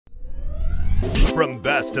From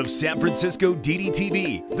Best of San Francisco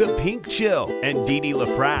DDTV, The Pink Chill, and Dee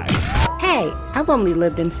LaFrac. Hey, I've only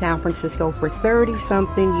lived in San Francisco for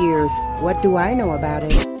 30-something years. What do I know about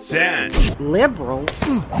it? San. Liberals?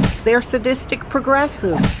 They're sadistic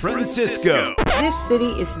progressives. Francisco. This city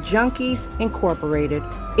is Junkies Incorporated.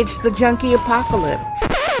 It's the junkie apocalypse.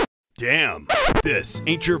 Damn. This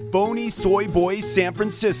ain't your phony soy boy San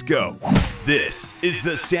Francisco. This is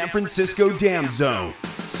the San Francisco Dam Zone.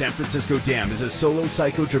 San Francisco Dam is a solo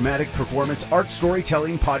psychodramatic performance art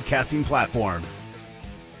storytelling podcasting platform.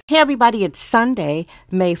 Hey everybody, it's Sunday,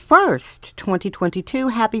 May 1st, 2022.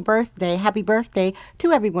 Happy birthday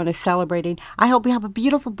to everyone who's celebrating. I hope you have a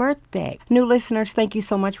beautiful birthday. New listeners, thank you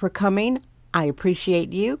so much for coming. I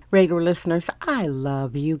appreciate you. Regular listeners, I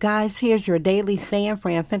love you guys. Here's your daily San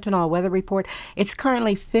Fran fentanyl weather report. It's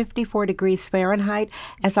currently 54 degrees Fahrenheit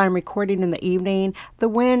as I'm recording in the evening. The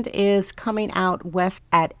wind is coming out west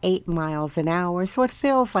at 8 miles an hour, so it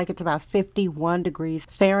feels like it's about 51 degrees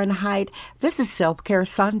Fahrenheit. This is Self-Care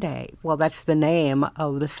Sunday. Well, that's the name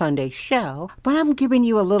of the Sunday show, but I'm giving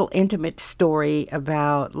you a little intimate story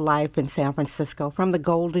about life in San Francisco from the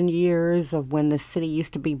golden years of when the city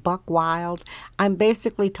used to be buck wild. I'm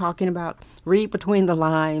basically talking about, read between the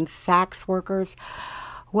lines, sex workers.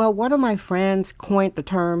 Well, one of my friends coined the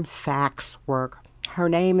term sex work. Her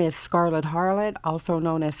name is Scarlett Harlot, also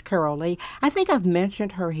known as Carol Lee. I think I've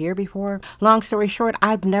mentioned her here before. Long story short,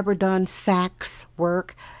 I've never done sex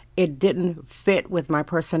work. It didn't fit with my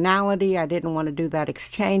personality. I didn't want to do that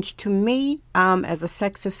exchange. To me, as a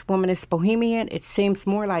sexist womanist bohemian, it seems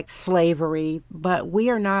more like slavery, but we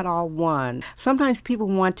are not all one. Sometimes people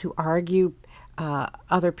want to argue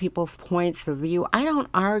other people's points of view. I don't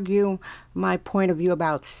argue my point of view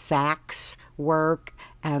about sex work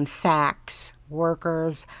and sex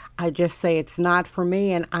workers. I just say it's not for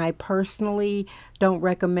me, and I personally don't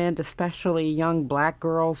recommend especially young black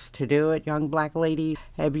girls to do it, young black ladies.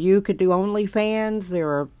 If you could do OnlyFans, there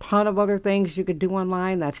are a ton of other things you could do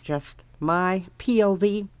online. That's just my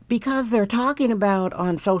POV. Because they're talking about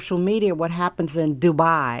on social media what happens in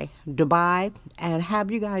Dubai, and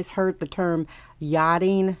have you guys heard the term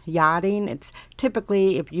yachting? It's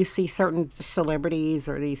typically if you see certain celebrities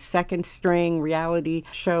or these second string reality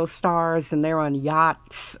show stars and they're on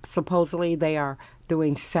yachts, supposedly they are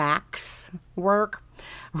doing sex work,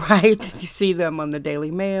 right? You see them on the Daily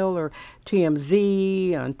Mail or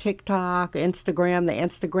TMZ, on TikTok, Instagram. The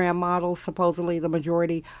Instagram models, supposedly the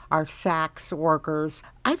majority are sex workers.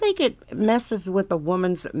 I think it messes with a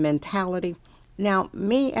woman's mentality. Now,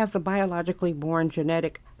 me as a biologically born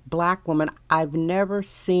genetic black woman, I've never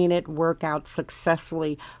seen it work out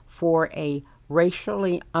successfully for a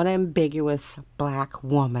racially unambiguous black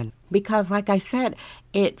woman. Because like I said,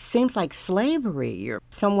 it seems like slavery.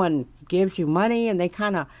 Someone gives you money and they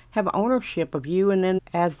kind of have ownership of you, and then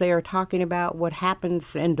as they are talking about what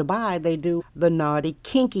happens in Dubai, they do the naughty,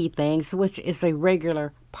 kinky things, which is a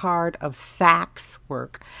regular part of sex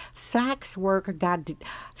work. Sex work got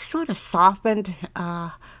sort of softened,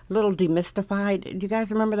 a little demystified. Do you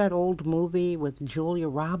guys remember that old movie with Julia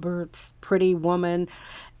Roberts, Pretty Woman?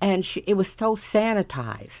 And it was so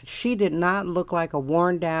sanitized. She did not look like a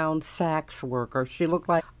worn-down sex worker. She looked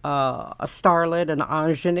like a starlet, an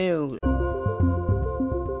ingenue.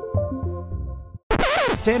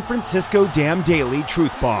 San Francisco Dam Daily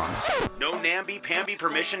Truth Bombs. No namby-pamby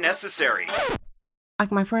permission necessary.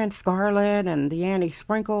 Like my friend Scarlett and the Annie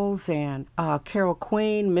Sprinkles and Carol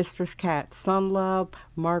Queen, Mistress Cat Sunlove,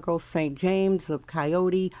 Margot St. James of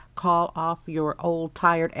Coyote, call off your old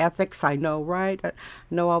tired ethics. I know, right? I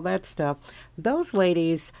know all that stuff. Those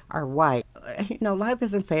ladies are white. You know, life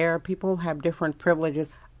isn't fair. People have different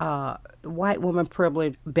privileges. White woman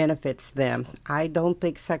privilege benefits them. I don't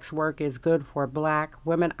think sex work is good for black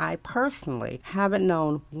women. I personally haven't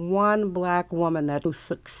known one black woman that who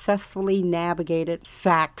successfully navigated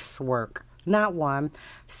sex work. Not one.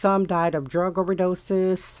 Some died of drug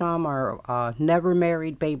overdoses. Some are never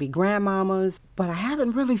married baby grandmamas. But I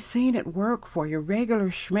haven't really seen it work for your regular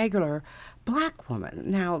schmegular black woman.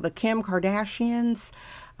 Now, the Kim Kardashians,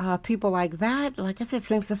 people like that, like I said,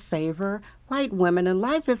 seems to favor white women, and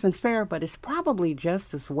life isn't fair, but it's probably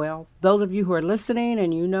just as well. Those of you who are listening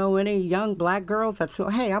and you know any young black girls that say,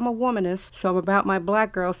 hey, I'm a womanist, so I'm about my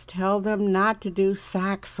black girls, tell them not to do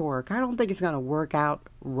sex work. I don't think it's going to work out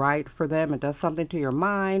right for them. It does something to your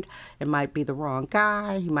mind. It might be the wrong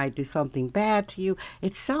guy. He might do something bad to you.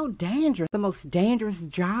 It's so dangerous. The most dangerous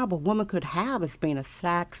job a woman could have is being a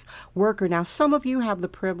sex worker. Now, some of you have the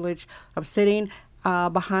privilege of sitting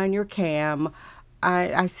behind your cam.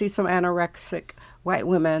 I see some anorexic white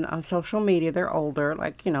women on social media. They're older,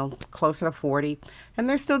 like, closer to 40, and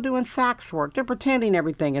they're still doing sex work. They're pretending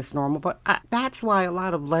everything is normal, but that's why a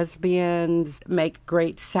lot of lesbians make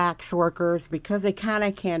great sex workers, because they kind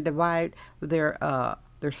of can divide their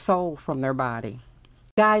soul from their body.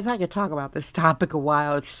 Guys, I could talk about this topic a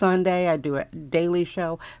while. It's Sunday. I do a daily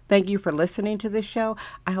show. Thank you for listening to this show.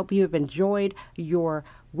 I hope you have enjoyed your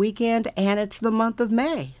weekend, and it's the month of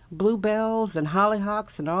May. Bluebells and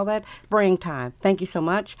hollyhocks and all that springtime. Thank you so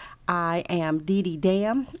much. I am Dee Dee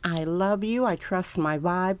Dam. I love you. I trust my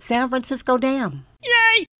vibe. San Francisco Dam.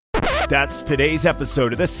 Yay! That's today's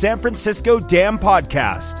episode of the San Francisco Dam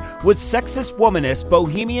Podcast with sexist womanist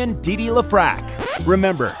bohemian Dee Dee LaFrac.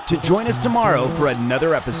 Remember to join us tomorrow for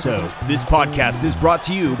another episode. This podcast is brought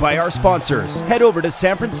to you by our sponsors. Head over to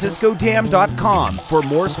sanfranciscodam.com for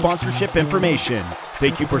more sponsorship information.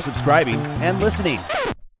 Thank you for subscribing and listening.